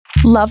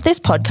Love this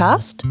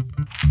podcast?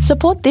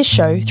 Support this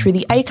show through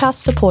the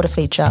Acast supporter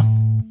feature.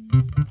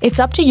 It's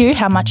up to you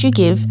how much you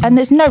give, and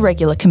there's no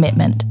regular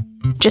commitment.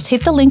 Just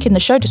hit the link in the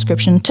show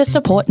description to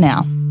support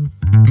now.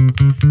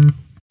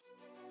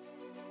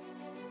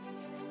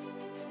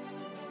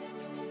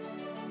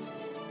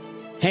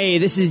 Hey,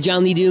 this is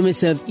John Lee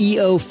Dumas of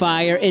EO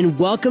Fire, and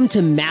welcome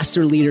to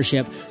Master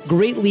Leadership.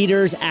 Great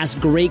leaders ask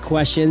great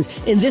questions,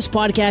 and this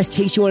podcast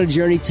takes you on a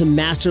journey to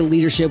master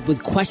leadership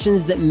with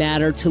questions that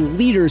matter to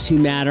leaders who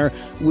matter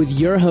with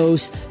your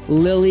host,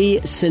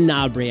 Lily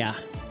Sanabria.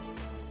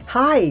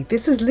 Hi,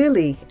 this is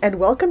Lily, and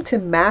welcome to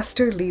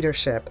Master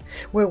Leadership,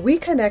 where we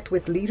connect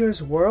with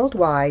leaders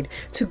worldwide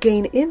to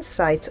gain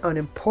insights on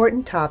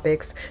important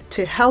topics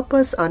to help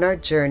us on our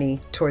journey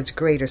towards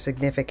greater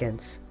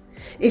significance.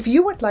 If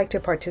you would like to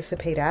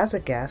participate as a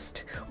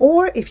guest,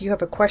 or if you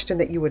have a question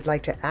that you would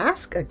like to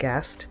ask a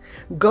guest,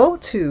 go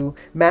to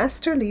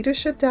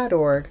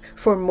masterleadership.org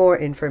for more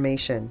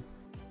information.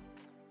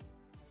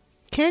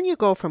 Can you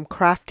go from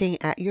crafting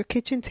at your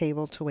kitchen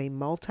table to a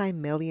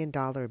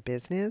multi-million-dollar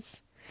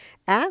business?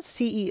 As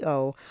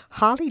CEO,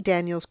 Holly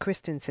Daniels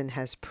Christensen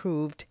has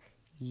proved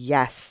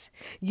yes.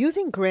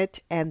 Using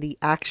grit and the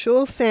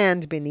actual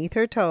sand beneath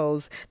her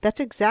toes, that's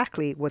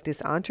exactly what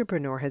this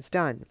entrepreneur has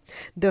done.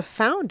 The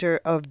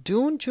founder of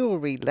Dune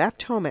Jewelry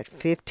left home at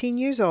 15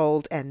 years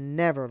old and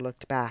never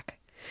looked back.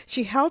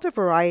 She held a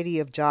variety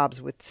of jobs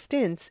with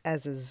stints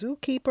as a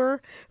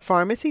zookeeper,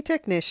 pharmacy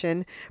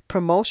technician,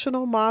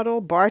 promotional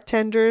model,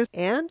 bartender,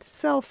 and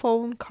cell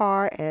phone,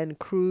 car, and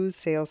cruise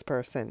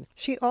salesperson.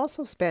 She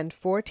also spent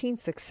 14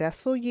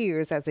 successful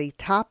years as a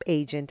top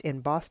agent in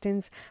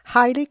Boston's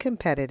highly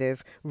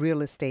competitive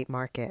real estate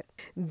market.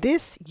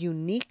 This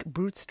unique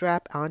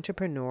bootstrap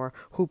entrepreneur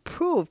who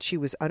proved she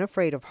was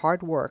unafraid of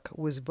hard work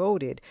was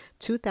voted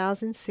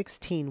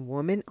 2016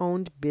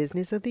 Woman-Owned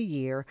Business of the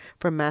Year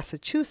from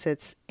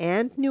Massachusetts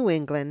and New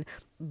England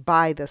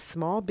by the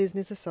Small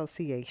Business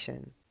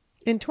Association.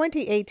 In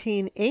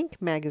 2018, Inc.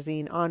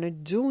 magazine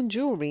honored Dune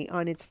Jewelry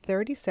on its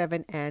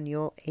 37th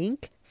annual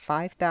Inc.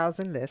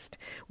 5000 list,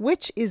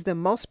 which is the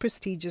most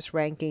prestigious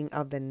ranking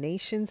of the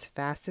nation's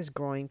fastest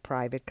growing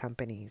private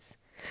companies.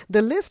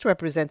 The list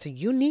represents a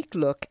unique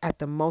look at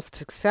the most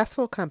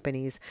successful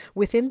companies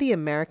within the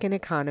American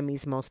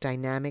economy's most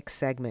dynamic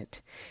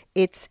segment,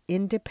 its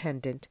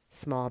independent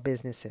small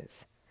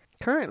businesses.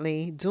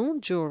 Currently, Dune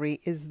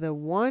Jewelry is the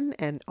one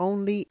and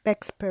only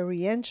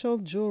experiential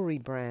jewelry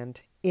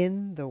brand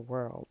in the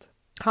world.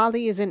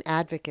 Holly is an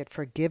advocate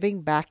for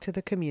giving back to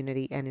the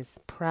community and is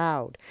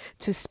proud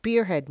to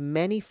spearhead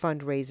many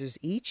fundraisers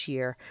each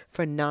year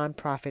for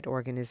nonprofit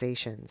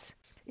organizations.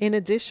 In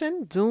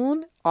addition,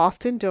 Dune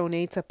often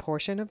donates a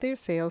portion of their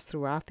sales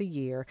throughout the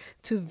year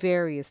to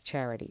various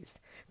charities.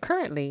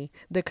 Currently,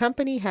 the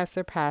company has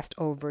surpassed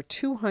over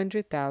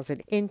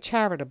 $200,000 in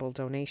charitable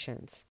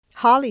donations.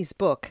 Holly's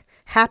book,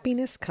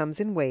 Happiness Comes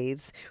in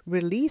Waves,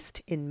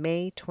 released in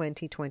May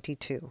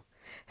 2022.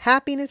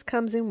 Happiness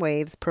Comes in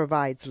Waves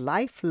provides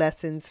life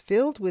lessons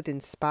filled with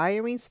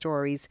inspiring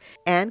stories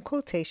and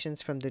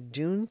quotations from the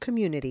Dune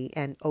community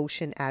and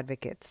ocean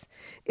advocates,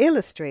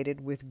 illustrated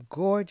with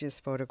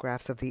gorgeous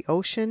photographs of the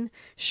ocean,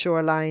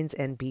 shorelines,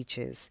 and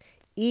beaches.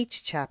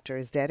 Each chapter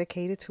is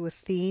dedicated to a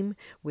theme,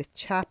 with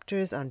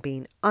chapters on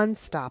being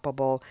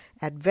unstoppable,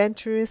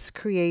 adventurous,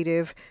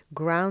 creative,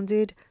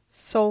 grounded,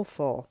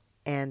 soulful,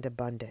 and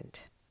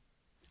abundant.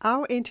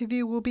 Our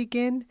interview will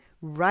begin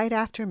right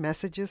after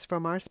messages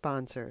from our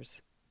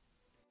sponsors.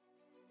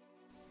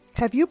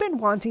 Have you been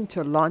wanting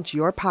to launch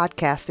your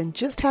podcast and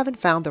just haven't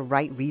found the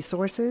right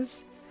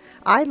resources?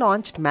 I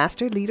launched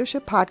Master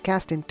Leadership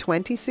Podcast in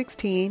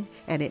 2016,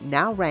 and it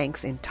now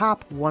ranks in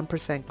top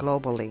 1%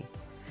 globally.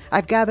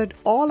 I've gathered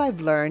all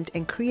I've learned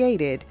and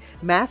created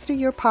Master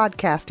Your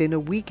Podcast in a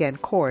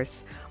Weekend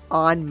course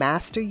on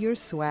Master Your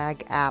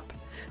Swag app,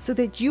 so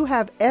that you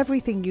have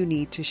everything you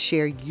need to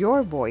share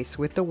your voice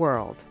with the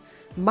world,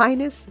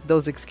 minus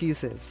those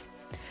excuses.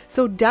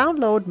 So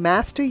download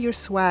Master Your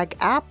Swag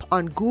app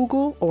on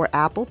Google or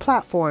Apple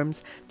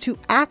platforms to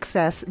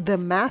access the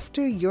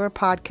Master Your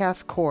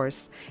Podcast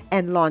course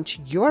and launch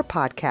your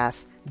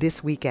podcast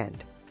this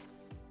weekend.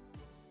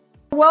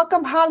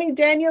 Welcome, Holly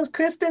Daniels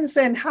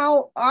Christensen.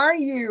 How are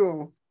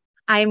you?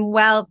 I'm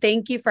well.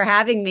 Thank you for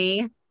having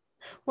me.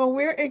 Well,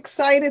 we're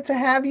excited to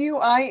have you.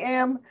 I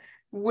am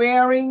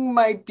wearing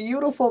my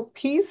beautiful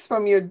piece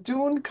from your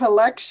Dune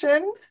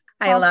collection.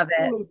 I love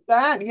it. How cool is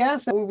that?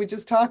 Yes. We were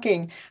just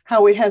talking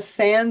how it has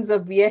Sands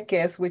of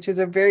Vieques, which is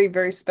a very,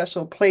 very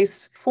special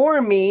place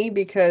for me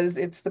because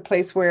it's the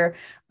place where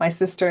my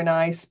sister and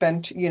I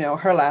spent,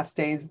 her last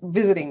days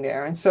visiting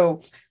there. And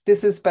so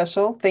this is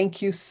special.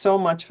 Thank you so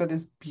much for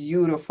this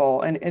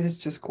beautiful, and it is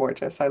just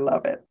gorgeous. I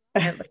love it.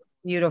 It looks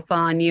beautiful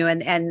on you.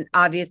 And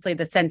obviously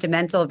the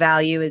sentimental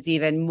value is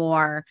even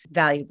more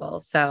valuable.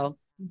 So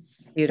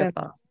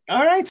beautiful.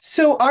 All right.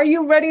 So are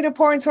you ready to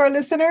pour into our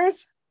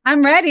listeners?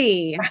 I'm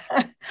ready.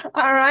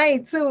 All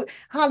right. So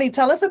Holly,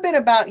 tell us a bit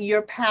about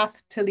your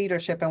path to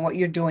leadership and what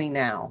you're doing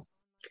now.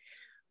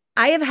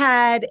 I have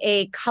had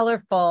a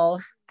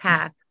colorful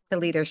path to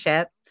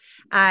leadership.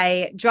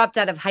 I dropped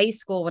out of high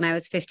school when I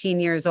was 15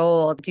 years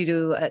old due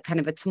to a kind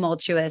of a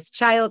tumultuous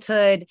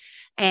childhood.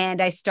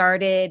 And I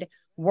started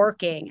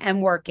working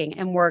and working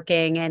and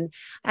working. And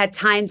at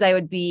times I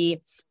would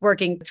be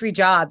working 3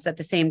 jobs at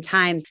the same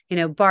time,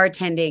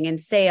 bartending and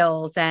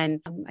sales. And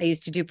I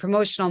used to do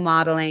promotional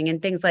modeling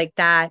and things like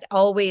that,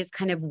 always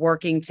kind of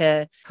working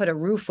to put a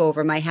roof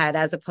over my head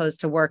as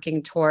opposed to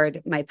working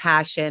toward my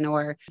passion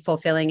or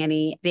fulfilling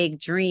any big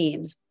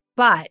dreams.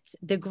 But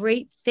the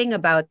great thing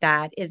about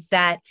that is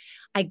that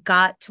I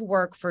got to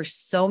work for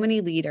so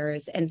many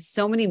leaders and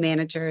so many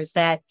managers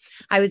that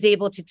I was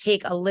able to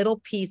take a little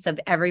piece of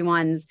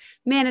everyone's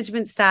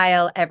management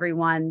style,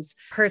 everyone's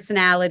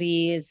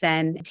personalities,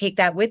 and take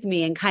that with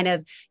me and kind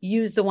of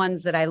use the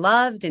ones that I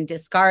loved and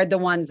discard the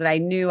ones that I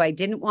knew I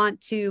didn't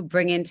want to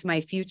bring into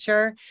my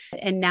future.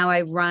 And now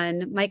I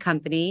run my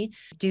company,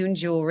 Dune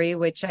Jewelry,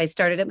 which I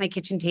started at my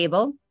kitchen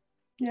table.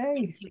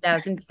 Yay.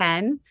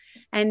 2010.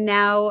 And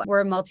now we're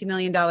a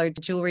multi-million-dollar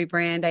jewelry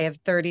brand. I have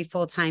 30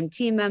 full-time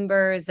team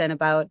members and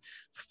about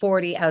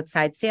 40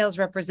 outside sales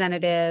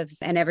representatives.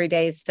 And every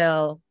day is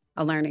still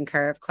a learning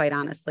curve, quite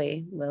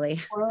honestly, Lily.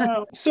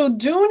 Wow. So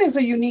Dune is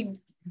a unique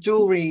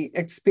jewelry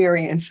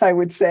experience, I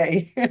would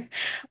say.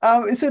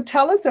 So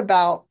tell us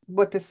about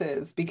what this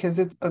is, because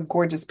it's a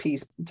gorgeous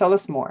piece. Tell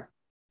us more.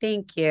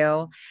 Thank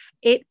you.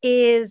 It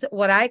is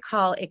what I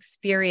call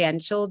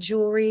experiential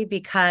jewelry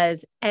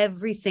because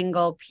every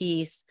single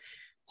piece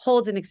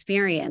holds an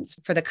experience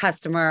for the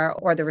customer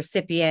or the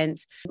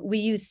recipient. We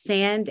use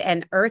sand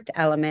and earth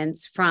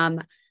elements from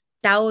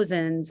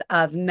thousands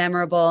of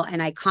memorable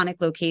and iconic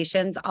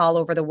locations all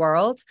over the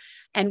world.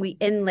 And we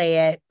inlay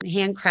it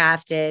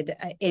handcrafted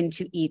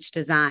into each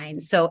design.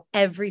 So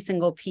every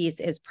single piece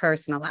is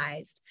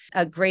personalized.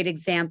 A great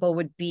example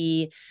would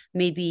be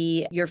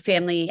maybe your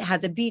family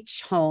has a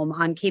beach home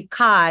on Cape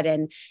Cod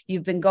and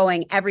you've been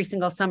going every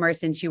single summer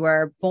since you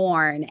were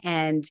born.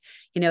 And,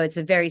 it's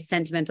a very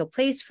sentimental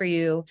place for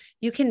you.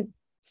 You can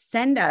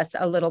send us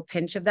a little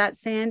pinch of that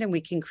sand and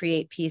we can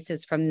create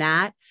pieces from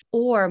that.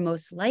 Or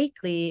most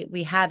likely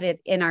we have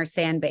it in our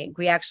sand bank.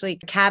 We actually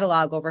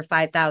catalog over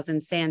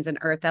 5,000 sands and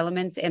earth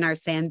elements in our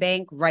sand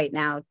bank right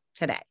now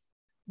today.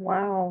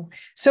 Wow.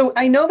 So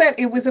I know that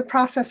it was a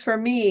process for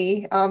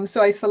me.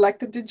 So I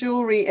selected the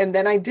jewelry and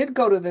then I did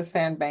go to the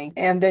sand bank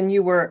and then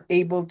you were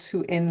able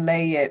to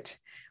inlay it,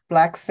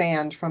 black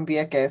sand from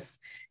Vieques,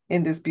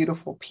 in this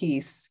beautiful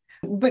piece.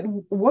 But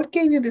what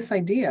gave you this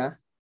idea?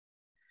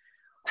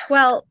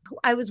 Well,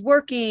 I was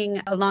working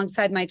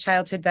alongside my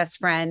childhood best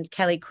friend,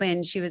 Kelly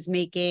Quinn. She was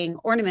making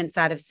ornaments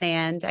out of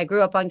sand. I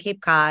grew up on Cape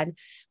Cod,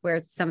 where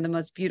it's some of the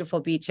most beautiful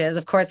beaches.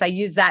 Of course, I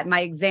use that in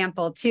my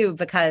example too,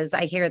 because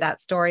I hear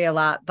that story a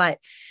lot. But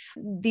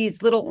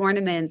these little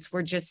ornaments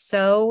were just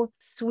so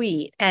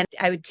sweet. And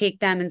I would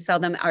take them and sell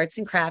them at arts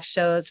and crafts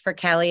shows for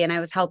Kelly. And I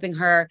was helping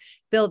her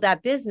build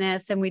that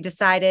business. And we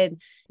decided,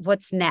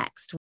 what's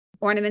next?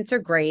 Ornaments are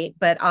great,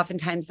 but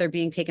oftentimes they're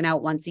being taken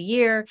out once a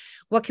year.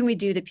 What can we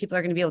do that people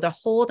are going to be able to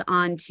hold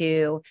on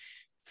to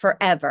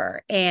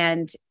forever?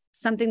 And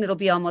something that'll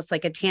be almost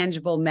like a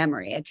tangible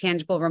memory, a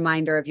tangible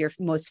reminder of your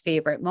most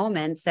favorite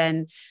moments.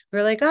 And we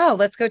were like, oh,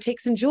 let's go take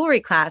some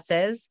jewelry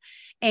classes.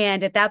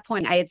 And at that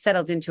point, I had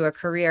settled into a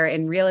career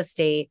in real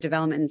estate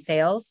development and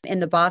sales in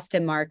the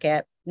Boston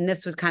market. And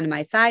this was kind of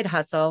my side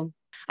hustle.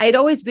 I had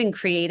always been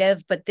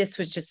creative, but this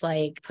was just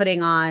like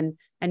putting on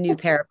a new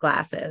pair of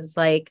glasses.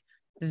 Like,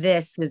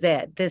 this is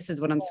it. This is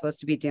what I'm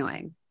supposed to be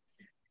doing.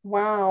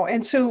 Wow.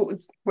 And so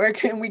where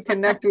can we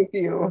connect with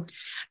you?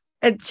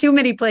 At too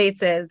many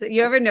places.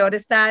 You ever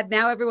notice that?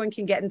 Now everyone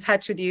can get in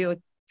touch with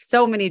you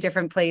so many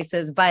different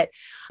places, but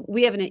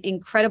we have an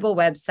incredible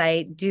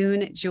website,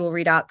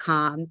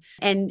 dunejewelry.com.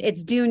 And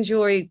it's Dune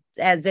Jewelry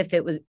as if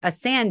it was a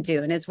sand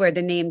dune is where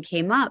the name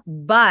came up.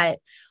 But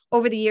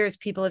over the years,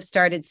 people have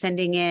started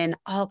sending in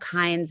all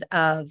kinds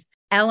of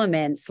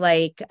elements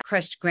like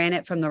crushed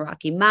granite from the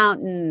Rocky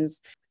Mountains.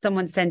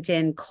 Someone sent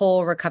in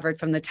coal recovered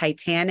from the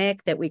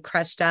Titanic that we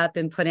crushed up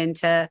and put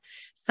into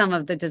some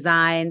of the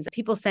designs.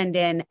 People send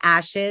in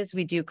ashes.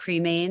 We do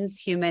cremains,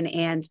 human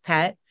and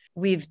pet.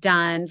 We've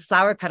done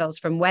flower petals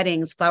from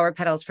weddings, flower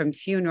petals from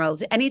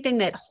funerals, anything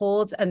that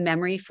holds a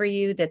memory for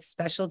you that's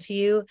special to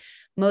you,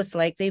 most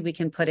likely we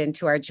can put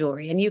into our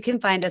jewelry. And you can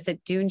find us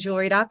at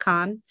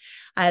dunejewelry.com,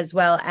 as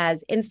well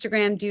as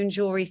Instagram, Dune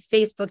Jewelry,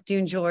 Facebook,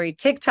 Dune Jewelry,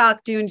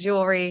 TikTok, Dune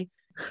Jewelry,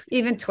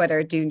 even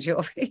Twitter, Dune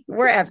Jewelry.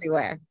 We're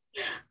everywhere.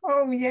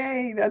 Oh,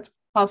 yay. That's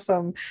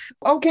awesome.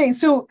 Okay.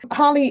 So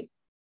Holly,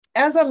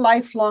 as a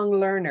lifelong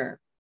learner,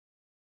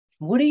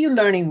 what are you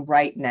learning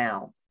right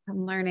now?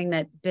 I'm learning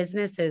that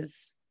business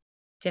is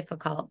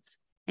difficult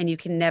and you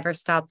can never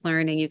stop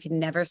learning. You can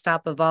never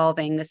stop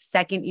evolving. The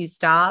second you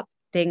stop,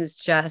 things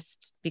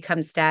just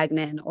become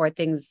stagnant or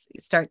things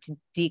start to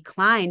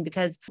decline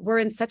because we're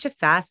in such a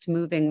fast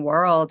moving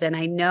world. And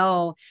I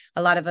know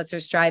a lot of us are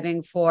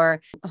striving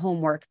for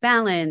homework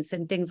balance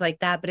and things like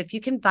that. But if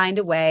you can find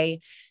a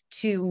way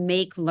to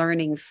make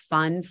learning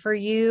fun for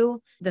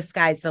you, the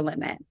sky's the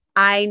limit.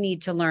 I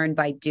need to learn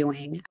by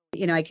doing.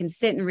 I can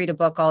sit and read a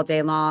book all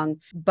day long,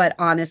 but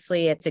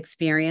honestly, it's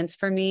experience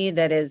for me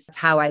that is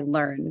how I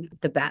learn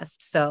the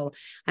best. So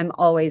I'm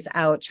always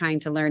out trying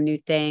to learn new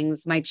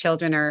things. My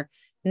children are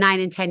 9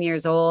 and 10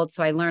 years old,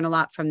 so I learn a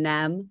lot from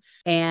them.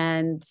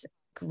 And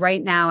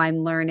right now I'm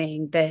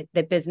learning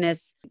that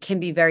business can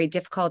be very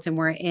difficult, and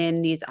we're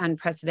in these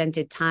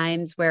unprecedented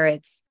times where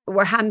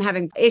I'm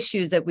having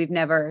issues that we've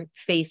never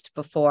faced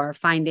before,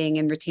 finding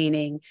and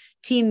retaining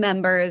team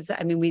members.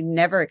 I mean, we've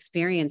never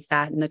experienced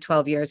that in the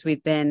 12 years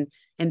we've been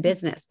in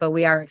business, but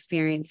we are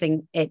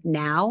experiencing it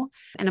now.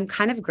 And I'm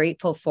kind of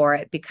grateful for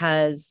it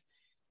because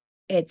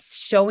it's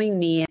showing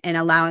me and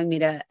allowing me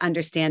to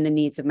understand the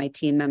needs of my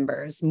team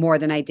members more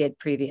than I did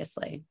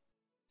previously.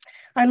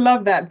 I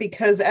love that,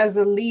 because as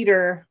a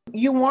leader,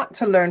 you want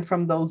to learn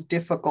from those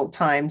difficult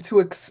times, to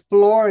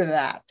explore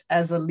that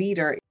as a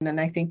leader. And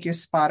I think you're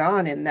spot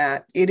on in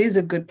that it is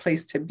a good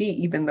place to be,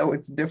 even though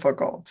it's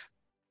difficult.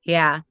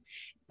 Yeah.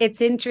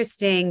 It's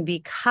interesting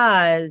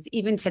because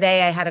even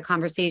today I had a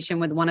conversation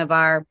with one of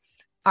our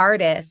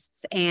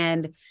artists,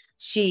 and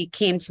she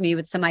came to me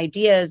with some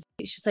ideas.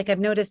 She's like, I've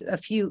noticed a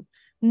few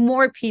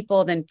more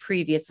people than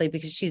previously,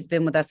 because she's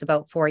been with us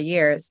about 4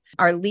 years,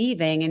 are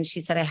leaving. And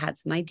she said, I had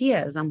some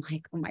ideas. I'm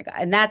like, oh my God.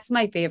 And that's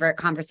my favorite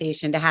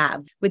conversation to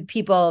have with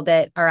people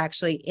that are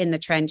actually in the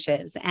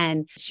trenches.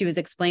 And she was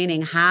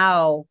explaining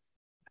how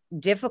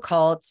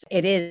difficult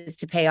it is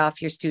to pay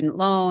off your student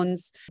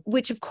loans,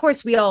 which of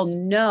course we all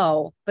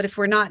know, but if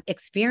we're not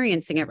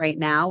experiencing it right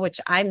now, which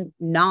I'm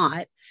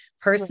not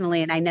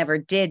personally, and I never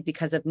did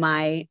because of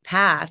my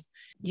path,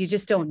 you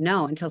just don't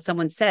know until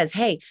someone says,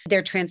 hey,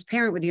 they're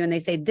transparent with you. And they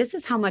say, this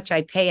is how much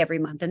I pay every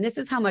month. And this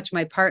is how much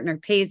my partner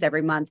pays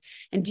every month.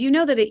 And do you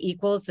know that it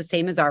equals the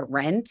same as our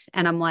rent?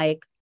 And I'm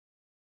like,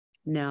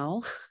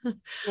 no,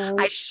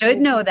 I should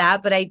know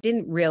that, but I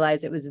didn't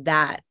realize it was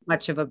that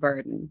much of a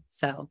burden.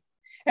 So.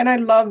 And I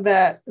love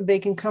that they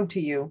can come to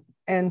you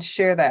and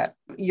share that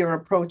you're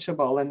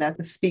approachable, and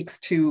that speaks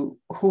to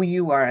who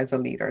you are as a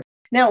leader.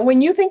 Now,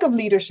 when you think of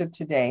leadership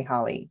today,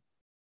 Holly,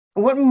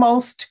 what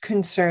most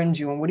concerns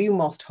you and what are you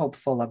most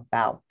hopeful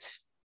about?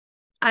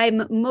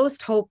 I'm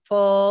most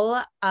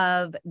hopeful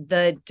of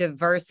the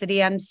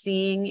diversity I'm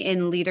seeing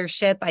in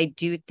leadership. I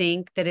do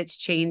think that it's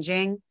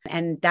changing,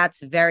 and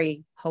that's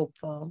very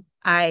hopeful.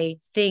 I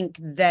think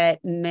that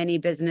many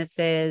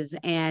businesses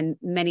and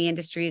many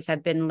industries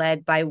have been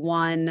led by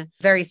one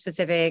very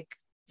specific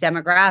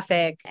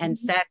demographic and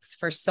sex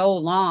for so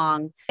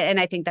long. And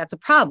I think that's a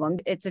problem.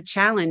 It's a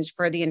challenge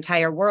for the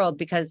entire world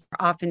because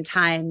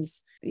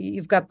oftentimes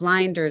you've got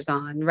blinders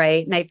on,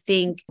 right? And I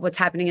think what's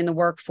happening in the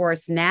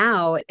workforce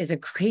now is a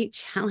great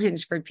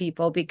challenge for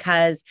people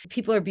because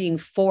people are being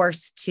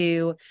forced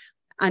to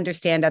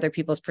understand other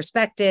people's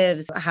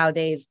perspectives, how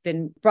they've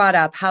been brought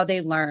up, how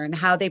they learn,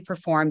 how they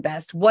perform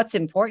best, what's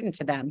important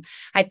to them.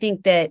 I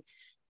think that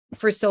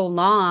for so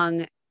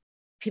long,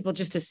 people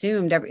just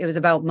assumed it was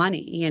about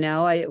money,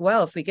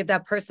 well, if we give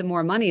that person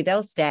more money,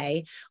 they'll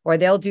stay or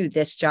they'll do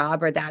this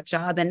job or that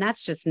job. And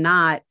that's just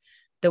not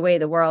the way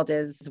the world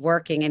is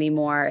working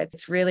anymore.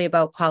 It's really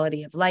about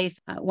quality of life.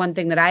 One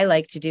thing that I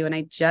like to do, and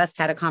I just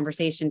had a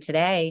conversation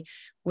today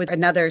with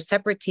another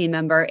separate team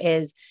member,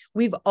 is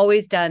we've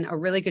always done a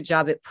really good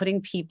job at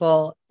putting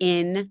people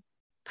in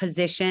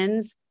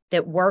positions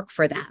that work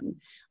for them.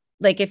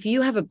 Like if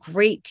you have a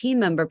great team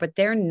member, but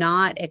they're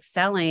not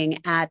excelling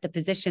at the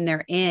position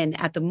they're in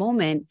at the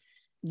moment,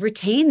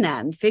 retain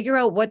them, figure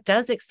out what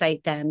does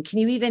excite them. Can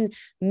you even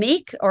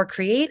make or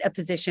create a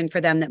position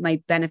for them that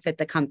might benefit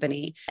the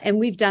company? And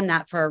we've done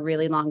that for a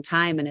really long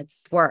time and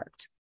it's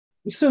worked.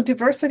 So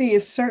diversity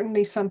is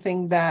certainly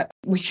something that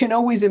we can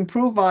always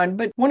improve on.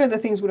 But one of the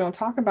things we don't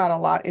talk about a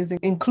lot is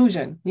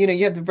inclusion. You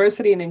have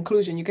diversity and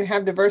inclusion. You can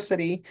have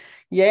diversity.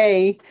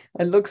 Yay.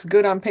 It looks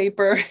good on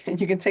paper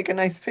and you can take a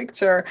nice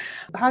picture.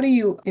 How do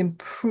you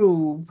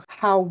improve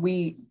how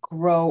we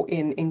grow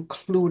in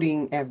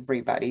including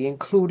everybody,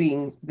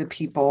 including the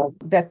people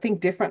that think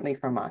differently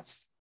from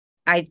us?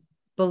 I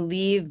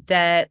believe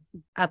that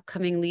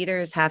upcoming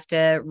leaders have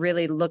to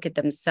really look at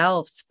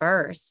themselves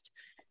first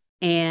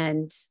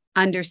and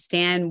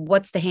understand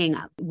what's the hang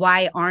up.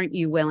 Why aren't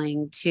you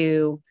willing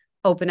to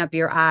open up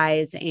your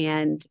eyes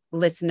and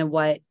listen to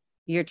what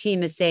your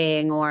team is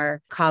saying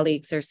or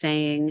colleagues are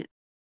saying?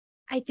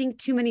 I think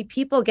too many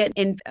people get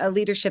in a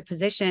leadership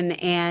position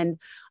and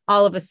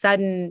all of a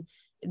sudden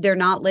they're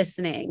not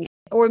listening.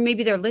 Or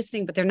maybe they're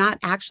listening, but they're not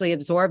actually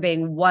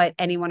absorbing what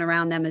anyone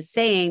around them is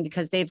saying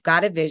because they've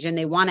got a vision,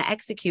 they want to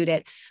execute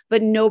it,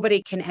 but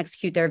nobody can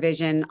execute their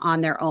vision on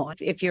their own.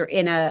 If you're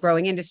in a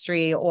growing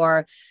industry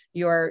or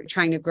you're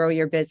trying to grow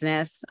your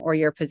business or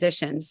your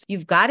positions,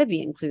 you've got to be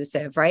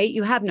inclusive, right?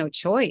 You have no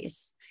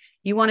choice.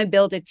 You want to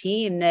build a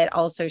team that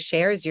also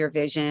shares your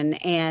vision.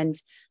 And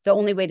the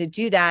only way to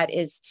do that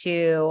is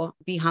to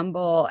be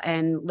humble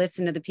and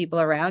listen to the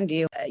people around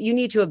you. You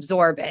need to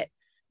absorb it.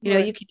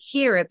 You can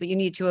hear it, but you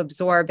need to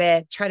absorb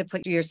it, try to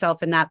put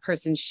yourself in that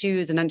person's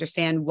shoes and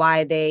understand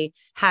why they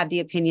have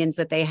the opinions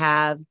that they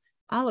have.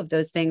 All of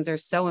those things are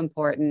so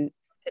important.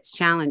 it's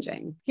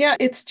challenging. Yeah,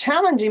 it's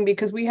challenging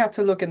because we have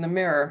to look in the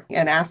mirror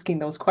and asking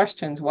those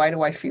questions. Why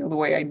do I feel the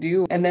way I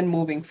do? And then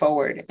moving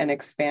forward and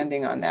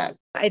expanding on that.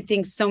 I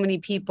think so many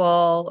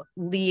people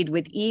lead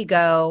with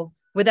ego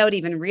without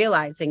even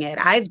realizing it.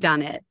 I've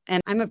done it,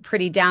 and I'm a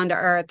pretty down to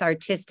earth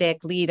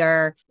artistic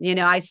leader.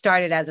 I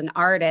started as an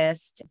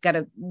artist, got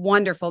a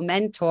wonderful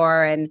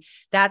mentor, and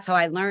that's how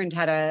I learned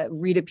how to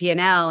read a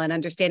P&L and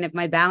understand if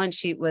my balance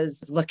sheet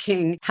was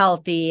looking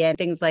healthy and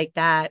things like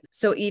that.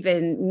 So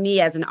even me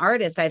as an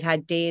artist, I've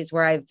had days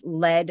where I've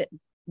led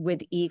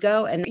with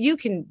ego, and you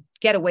can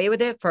get away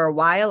with it for a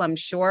while, I'm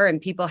sure, and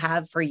people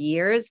have for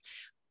years.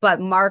 But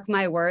mark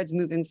my words,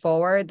 moving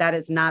forward, that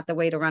is not the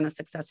way to run a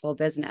successful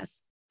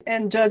business.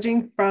 And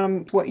judging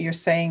from what you're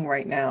saying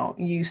right now,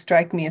 you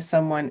strike me as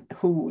someone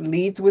who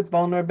leads with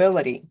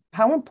vulnerability.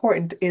 How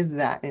important is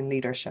that in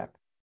leadership?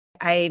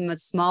 I'm a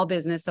small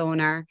business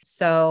owner,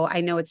 so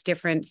I know it's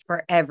different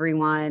for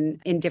everyone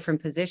in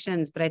different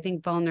positions, but I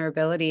think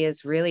vulnerability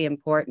is really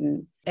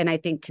important. And I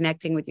think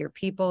connecting with your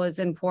people is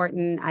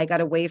important. I got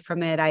away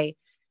from it. I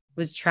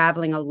was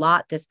traveling a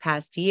lot this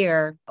past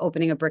year,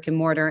 opening a brick and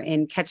mortar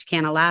in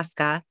Ketchikan,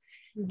 Alaska.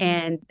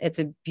 And it's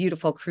a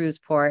beautiful cruise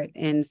port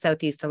in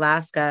Southeast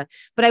Alaska,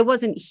 but I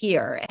wasn't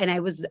here. And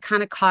I was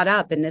kind of caught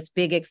up in this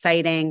big,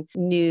 exciting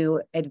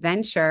new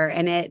adventure,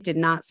 and it did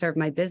not serve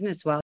my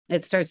business well.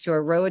 It starts to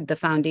erode the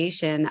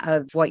foundation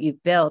of what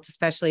you've built,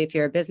 especially if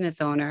you're a business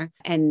owner,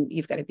 and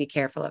you've got to be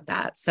careful of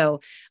that.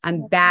 So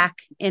I'm back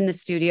in the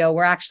studio.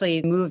 We're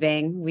actually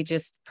moving. We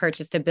just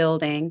purchased a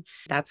building.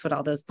 That's what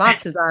all those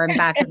boxes are in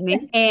back of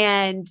me.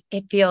 And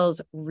it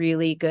feels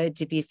really good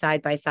to be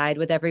side by side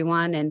with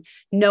everyone. And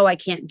no, I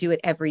can't do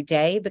it every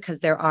day because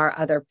there are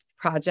other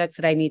projects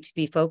that I need to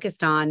be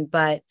focused on,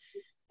 but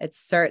it's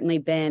certainly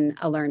been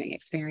a learning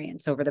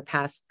experience over the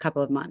past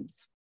couple of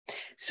months.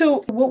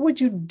 So what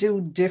would you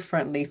do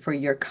differently for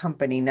your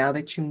company now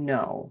that you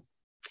know?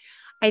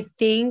 I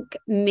think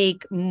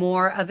make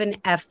more of an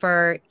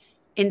effort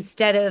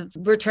instead of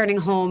returning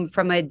home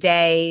from a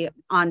day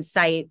on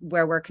site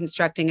where we're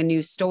constructing a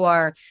new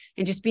store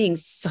and just being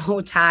so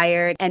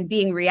tired and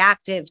being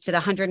reactive to the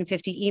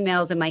 150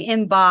 emails in my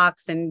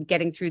inbox and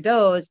getting through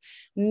those,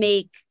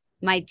 make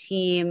my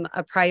team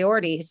a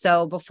priority.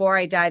 So before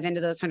I dive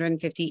into those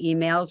 150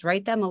 emails,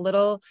 write them a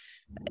little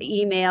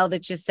email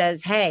that just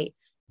says, hey,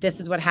 this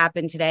is what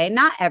happened today.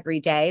 Not every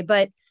day,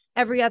 but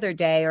every other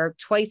day or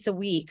twice a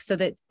week so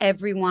that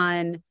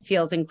everyone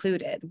feels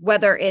included,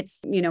 whether it's,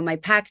 my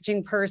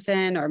packaging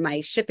person or my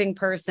shipping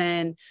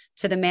person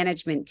to the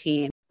management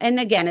team. And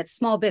again, it's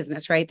small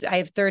business, right? I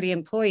have 30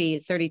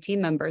 employees, 30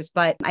 team members,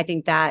 but I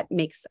think that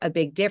makes a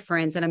big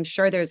difference. And I'm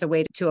sure there's a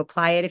way to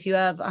apply it if you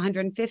have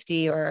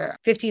 150 or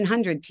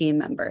 1,500 team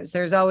members.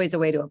 There's always a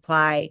way to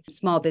apply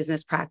small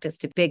business practice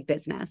to big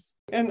business.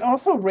 And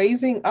also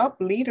raising up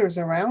leaders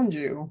around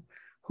you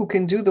who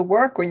can do the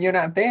work when you're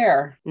not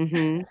there.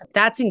 Mm-hmm.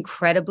 That's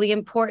incredibly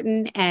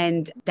important.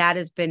 And that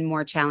has been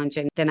more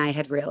challenging than I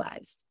had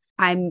realized.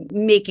 I'm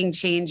making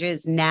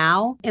changes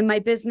now in my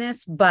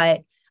business,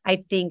 but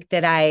I think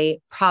that I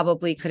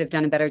probably could have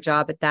done a better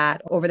job at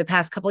that over the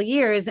past couple of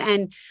years.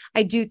 And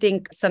I do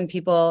think some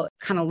people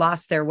kind of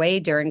lost their way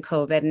during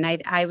COVID.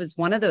 And I was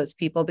one of those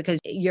people because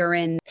you're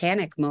in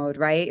panic mode,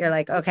 right? You're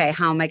like, okay,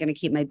 how am I going to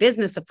keep my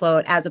business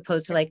afloat? As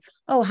opposed to like,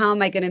 oh, how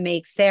am I going to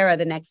make Sarah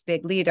the next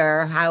big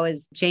leader? How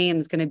is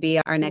James going to be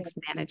our next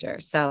manager?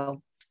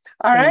 So.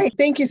 All right.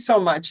 Thank you so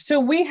much.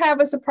 So we have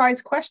a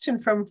surprise question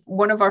from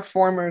one of our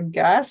former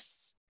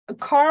guests.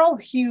 Carl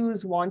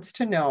Hughes wants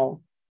to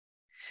know,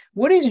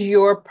 what is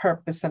your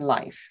purpose in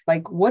life?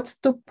 Like, what's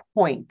the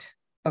point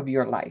of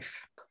your life?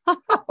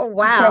 Oh,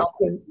 wow.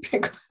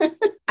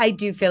 I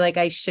do feel like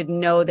I should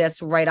know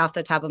this right off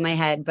the top of my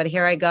head, but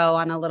here I go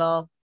on a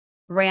little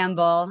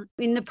ramble. I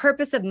mean, the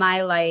purpose of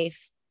my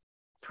life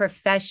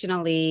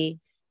professionally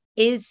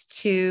is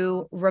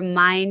to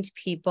remind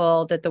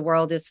people that the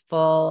world is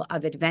full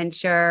of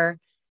adventure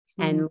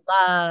and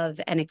love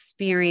and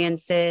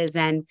experiences.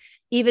 And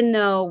even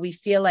though we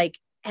feel like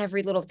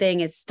every little thing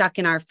is stuck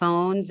in our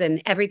phones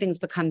and everything's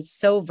become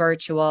so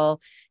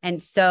virtual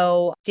and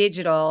so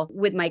digital,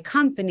 with my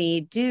company,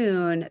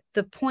 Dune,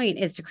 the point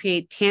is to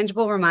create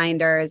tangible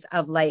reminders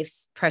of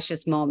life's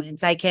precious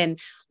moments. I can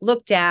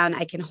look down,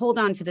 I can hold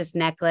on to this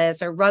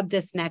necklace or rub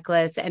this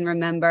necklace and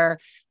remember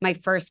my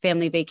first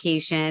family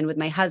vacation with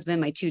my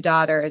husband, my 2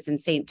 daughters in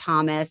St.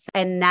 Thomas.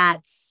 And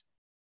that's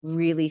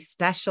really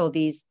special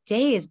these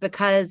days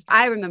because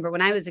I remember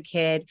when I was a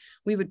kid,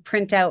 we would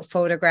print out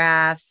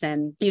photographs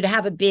and you'd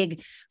have a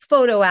big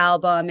photo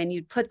album and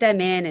you'd put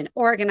them in and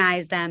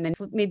organize them and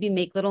maybe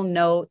make little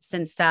notes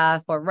and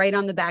stuff or write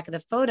on the back of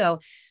the photo.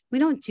 We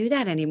don't do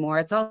that anymore.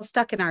 It's all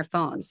stuck in our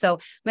phones. So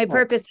my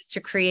purpose is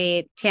to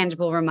create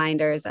tangible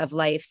reminders of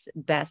life's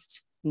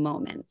best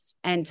moments,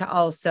 and to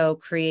also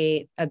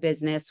create a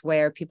business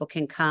where people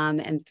can come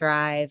and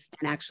thrive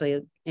and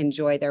actually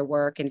enjoy their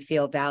work and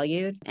feel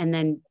valued. And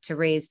then to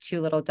raise 2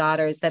 little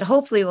daughters that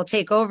hopefully will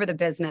take over the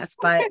business,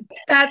 but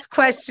that's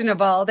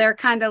questionable. They're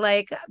kind of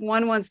like,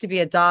 one wants to be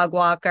a dog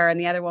walker and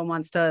the other one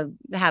wants to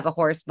have a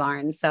horse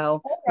barn.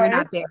 So we're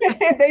not there.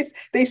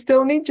 They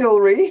still need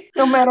jewelry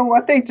no matter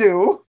what they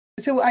do.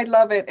 So I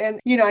love it. And,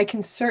 I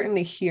can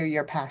certainly hear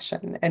your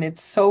passion, and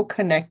it's so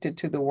connected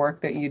to the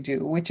work that you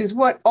do, which is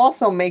what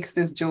also makes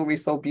this jewelry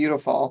so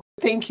beautiful.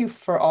 Thank you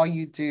for all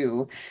you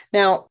do.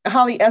 Now,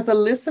 Holly, as a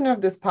listener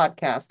of this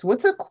podcast,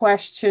 what's a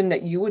question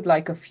that you would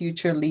like a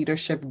future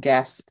leadership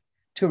guest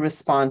to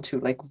respond to?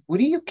 Like, what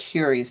are you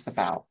curious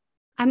about?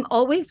 I'm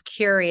always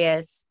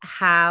curious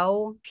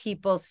how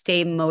people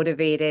stay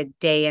motivated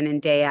day in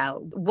and day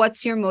out.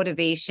 What's your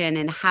motivation,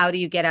 and how do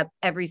you get up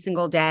every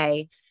single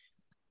day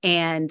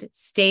and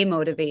stay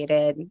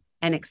motivated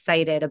and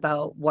excited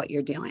about what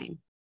you're doing?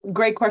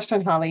 Great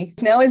question, Holly.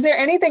 Now, is there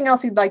anything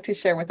else you'd like to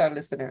share with our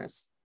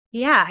listeners?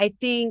 Yeah, I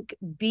think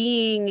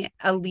being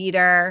a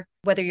leader,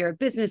 whether you're a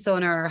business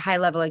owner or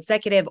high-level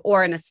executive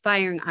or an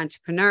aspiring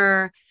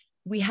entrepreneur,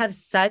 we have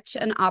such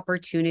an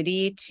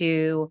opportunity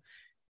to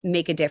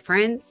make a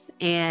difference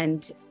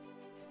and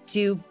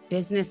do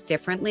business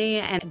differently.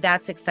 And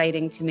that's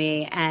exciting to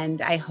me.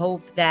 And I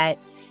hope that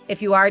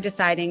if you are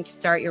deciding to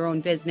start your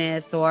own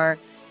business, or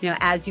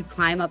as you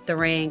climb up the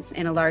ranks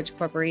in a large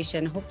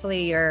corporation,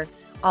 hopefully you're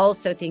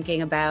also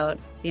thinking about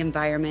the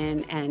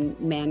environment and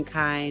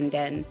mankind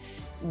and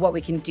what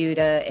we can do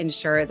to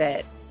ensure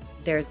that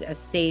there's a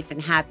safe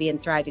and happy and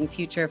thriving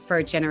future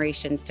for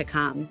generations to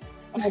come.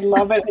 I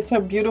love it. It's a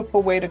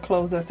beautiful way to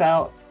close us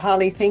out.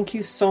 Holly, thank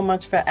you so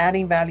much for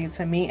adding value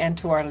to me and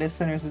to our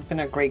listeners. It's been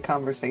a great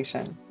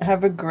conversation.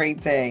 Have a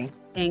great day.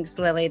 Thanks,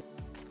 Lily.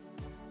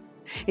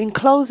 In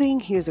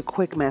closing, here's a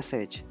quick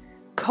message.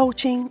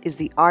 Coaching is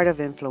the art of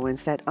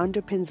influence that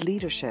underpins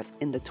leadership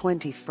in the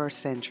 21st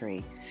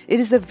century. It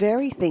is the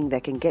very thing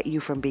that can get you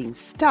from being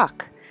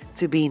stuck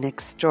to being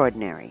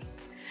extraordinary.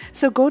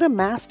 So go to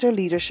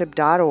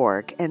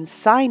masterleadership.org and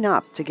sign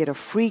up to get a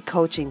free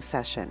coaching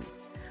session.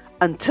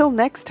 Until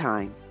next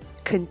time,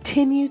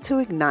 continue to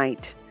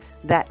ignite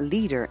that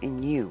leader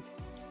in you.